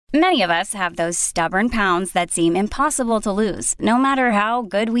Many of us have those stubborn pounds that seem impossible to lose, no matter how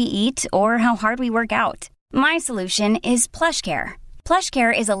good we eat or how hard we work out. My solution is PlushCare.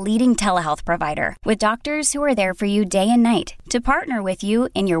 PlushCare is a leading telehealth provider with doctors who are there for you day and night to partner with you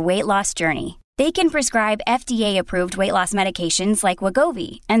in your weight loss journey. They can prescribe FDA-approved weight loss medications like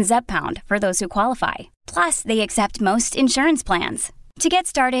Wegovy and Zepbound for those who qualify. Plus, they accept most insurance plans. To get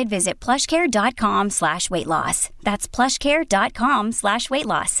started, visit plushcare.com/weightloss. That's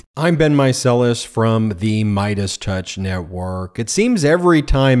plushcare.com/weightloss. I'm Ben Meiselas from the Midas Touch Network. It seems every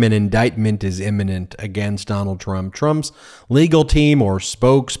time an indictment is imminent against Donald Trump, Trump's legal team or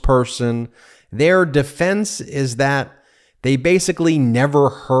spokesperson, their defense is that they basically never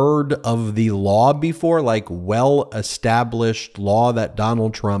heard of the law before, like well-established law that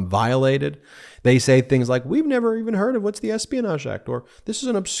Donald Trump violated. They say things like, we've never even heard of what's the Espionage Act, or this is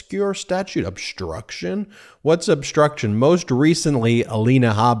an obscure statute. Obstruction? What's obstruction? Most recently,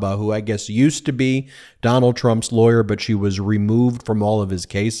 Alina Habba, who I guess used to be Donald Trump's lawyer, but she was removed from all of his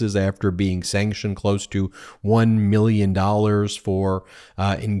cases after being sanctioned close to $1 million for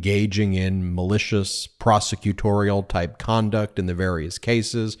engaging in malicious prosecutorial type conduct in the various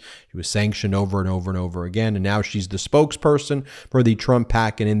cases. She was sanctioned over and over and over again, and now she's the spokesperson for the Trump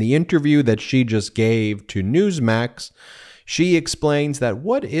PAC. And in the interview that she just gave to Newsmax, she explains that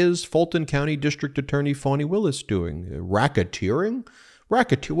what is Fulton County District Attorney Fani Willis doing? Racketeering?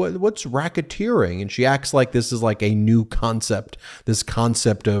 What's racketeering? And she acts like this is like a new concept, this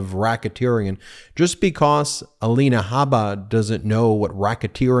concept of racketeering. And just because Alina Habba doesn't know what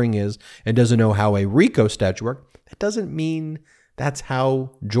racketeering is and doesn't know how a RICO statute works, that doesn't mean that's how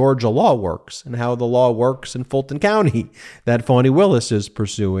Georgia law works and how the law works in Fulton County that Fani Willis is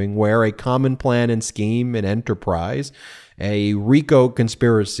pursuing, where a common plan and scheme and enterprise, a RICO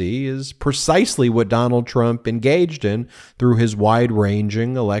conspiracy, is precisely what Donald Trump engaged in through his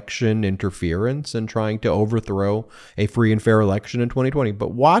wide-ranging election interference and trying to overthrow a free and fair election in 2020.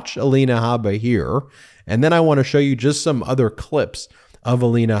 But watch Alina Habba here, and then I want to show you just some other clips of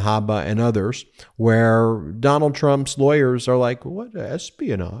Alina Habba and others where Donald Trump's lawyers are like, what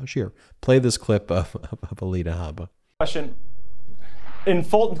espionage? Here, play this clip of Alina Habba. Question. In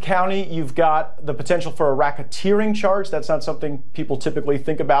Fulton County, you've got the potential for a racketeering charge. That's not something people typically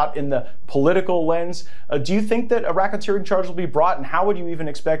think about in the political lens. Do you think that a racketeering charge will be brought, and how would you even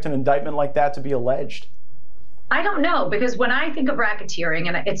expect an indictment like that to be alleged? I don't know, because when I think of racketeering,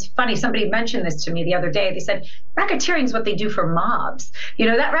 and it's funny, somebody mentioned this to me the other day, they said, racketeering is what they do for mobs. You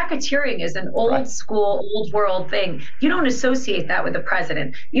know, that racketeering is an old school, old world thing. You don't associate that with the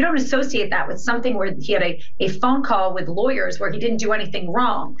president. You don't associate that with something where he had a phone call with lawyers where he didn't do anything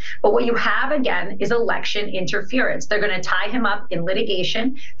wrong. But what you have, again, is election interference. They're going to tie him up in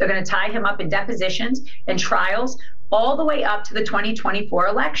litigation. They're going to tie him up in depositions and trials, all the way up to the 2024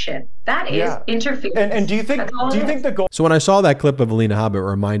 election. That is interference. And do you think the goal? So when I saw that clip of Alina Habba, it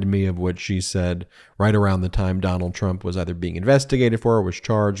reminded me of what she said right around the time Donald Trump was either being investigated for or was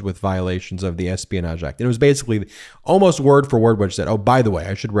charged with violations of the Espionage Act. And it was basically almost word for word what she said. Oh, by the way,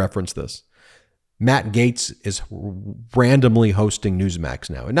 I should reference this. Matt Gaetz is randomly hosting Newsmax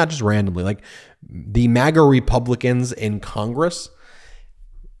now. And not just randomly, like the MAGA Republicans in Congress,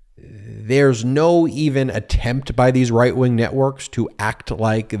 there's no even attempt by these right-wing networks to act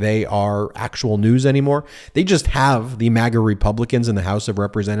like they are actual news anymore. They just have the MAGA Republicans in the House of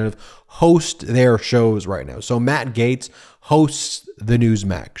Representatives host their shows right now. So Matt Gaetz hosts the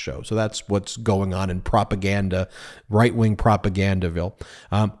Newsmax show. So that's what's going on in propaganda, right-wing propagandaville.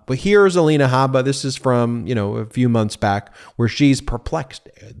 But here's Alina Habba. This is from, a few months back, where she's perplexed.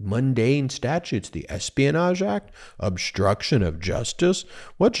 Mundane statutes, the Espionage Act, obstruction of justice.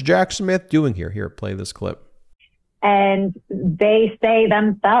 What's Jack Smith doing here? Here, play this clip. And they say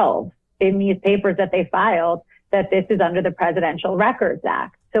themselves in these papers that they filed that this is under the Presidential Records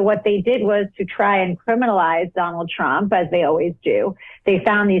Act. So what they did was to try and criminalize Donald Trump, as they always do. They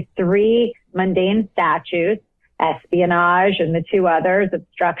found these three mundane statutes, espionage and the two others,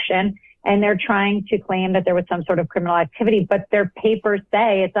 obstruction, and they're trying to claim that there was some sort of criminal activity, but their papers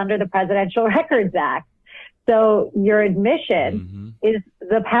say it's under the Presidential Records Act. So your admission is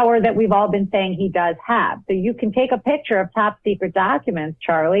the power that we've all been saying he does have. So you can take a picture of top secret documents,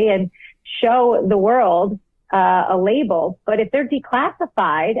 Charlie, and show the world a label, but if they're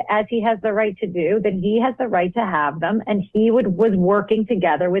declassified, as he has the right to do, then he has the right to have them. And he was working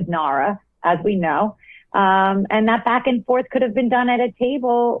together with NARA, as we know. And that back and forth could have been done at a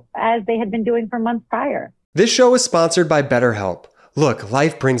table as they had been doing for months prior. This show is sponsored by BetterHelp. Look,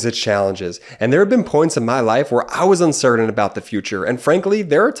 life brings its challenges, and there have been points in my life where I was uncertain about the future, and frankly,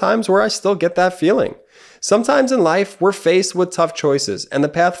 there are times where I still get that feeling. Sometimes in life, we're faced with tough choices, and the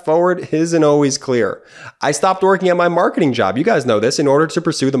path forward isn't always clear. I stopped working at my marketing job, you guys know this, in order to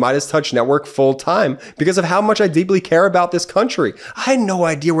pursue the MeidasTouch Network full time because of how much I deeply care about this country. I had no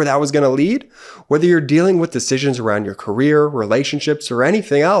idea where that was going to lead. Whether you're dealing with decisions around your career, relationships, or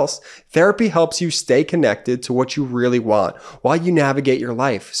anything else, therapy helps you stay connected to what you really want while you navigate your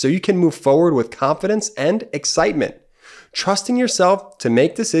life so you can move forward with confidence and excitement. Trusting yourself to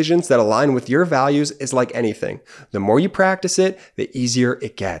make decisions that align with your values is like anything. The more you practice it, the easier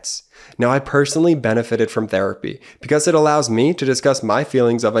it gets. Now, I personally benefited from therapy because it allows me to discuss my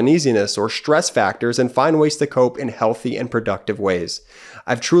feelings of uneasiness or stress factors and find ways to cope in healthy and productive ways.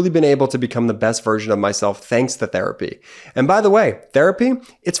 I've truly been able to become the best version of myself thanks to therapy. And by the way, therapy,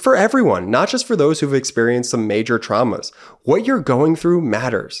 it's for everyone, not just for those who've experienced some major traumas. What you're going through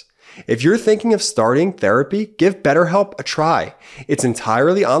matters. If you're thinking of starting therapy, give BetterHelp a try. It's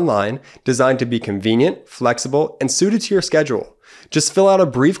entirely online, designed to be convenient, flexible, and suited to your schedule. Just fill out a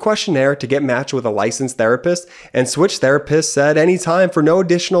brief questionnaire to get matched with a licensed therapist and switch therapists at any time for no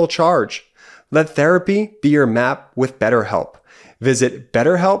additional charge. Let therapy be your map with BetterHelp. Visit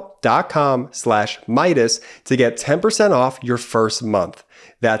betterhelp.com/Meidas to get 10% off your first month.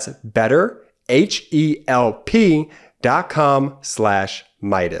 That's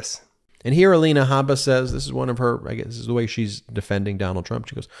betterhelp.com/Meidas. And here Alina Habba says, this is one of her, I guess this is the way she's defending Donald Trump.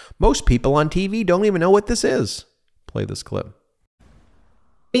 She goes, most people on TV don't even know what this is. Play this clip.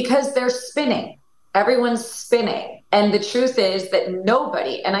 Because they're spinning. Everyone's spinning. And the truth is that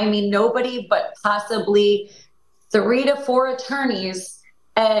nobody, and I mean nobody, but possibly 3 to 4 attorneys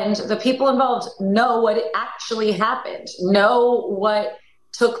and the people involved know what actually happened, know what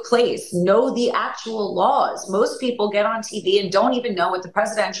took place, know the actual laws. Most people get on TV and don't even know what the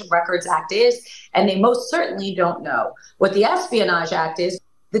Presidential Records Act is, and they most certainly don't know what the Espionage Act is.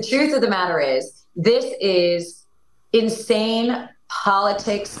 The truth of the matter is, this is insane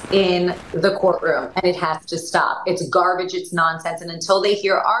politics in the courtroom, and it has to stop. It's garbage, it's nonsense, and until they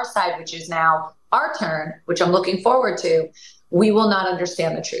hear our side, which is now our turn, which I'm looking forward to, we will not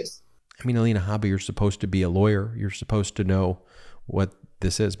understand the truth. I mean, Alina Habba, you're supposed to be a lawyer. You're supposed to know what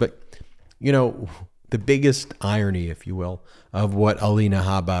this is. But, you know, the biggest irony, if you will, of what Alina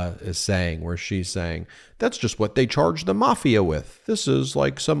Habba is saying, where she's saying, that's just what they charge the mafia with. This is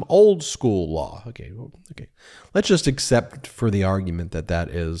like some old school law. Okay. Let's just accept for the argument that that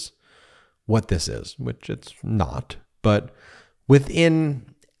is what this is, which it's not. But within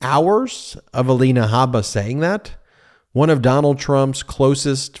hours of Alina Habba saying that, one of Donald Trump's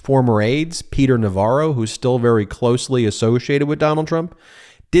closest former aides, Peter Navarro, who's still very closely associated with Donald Trump,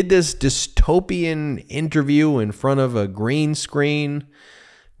 did this dystopian interview in front of a green screen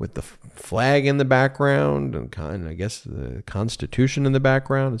with the flag in the background and I guess the Constitution in the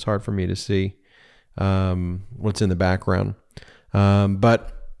background. It's hard for me to see what's in the background.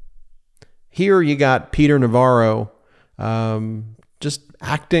 But here you got Peter Navarro just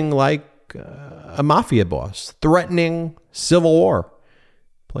acting like a mafia boss, threatening civil war.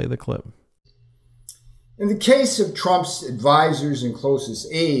 Play the clip. In the case of Trump's advisors and closest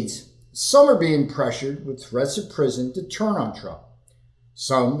aides, some are being pressured with threats of prison to turn on Trump.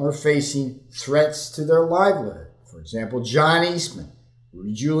 Some are facing threats to their livelihood. For example, John Eastman,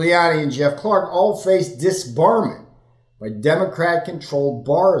 Rudy Giuliani, and Jeff Clark all face disbarment by Democrat-controlled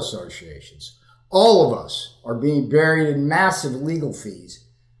bar associations. All of us are being buried in massive legal fees,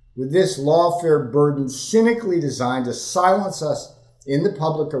 with this lawfare burden cynically designed to silence us in the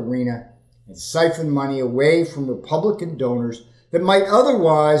public arena and siphon money away from Republican donors that might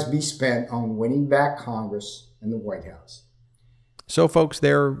otherwise be spent on winning back Congress and the White House. So, folks,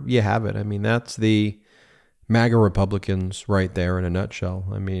 there you have it. I mean, that's the MAGA Republicans right there in a nutshell.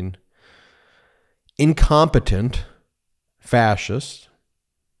 I mean, incompetent, fascist,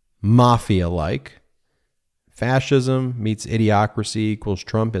 mafia-like. Fascism meets idiocracy equals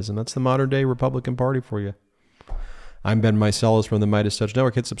Trumpism. That's the modern day Republican Party for you. I'm Ben Meiselas from the MeidasTouch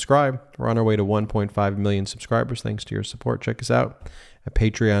Network. Hit subscribe. We're on our way to 1.5 million subscribers. Thanks to your support. Check us out at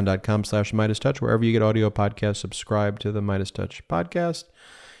patreon.com/MeidasTouch. Wherever you get audio podcasts, subscribe to the MeidasTouch podcast.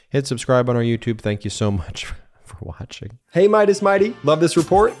 Hit subscribe on our YouTube. Thank you so much for watching. Hey, Meidas Mighty. Love this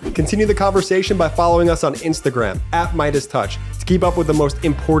report? Continue the conversation by following us on Instagram at MeidasTouch to keep up with the most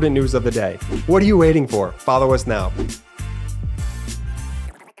important news of the day. What are you waiting for? Follow us now.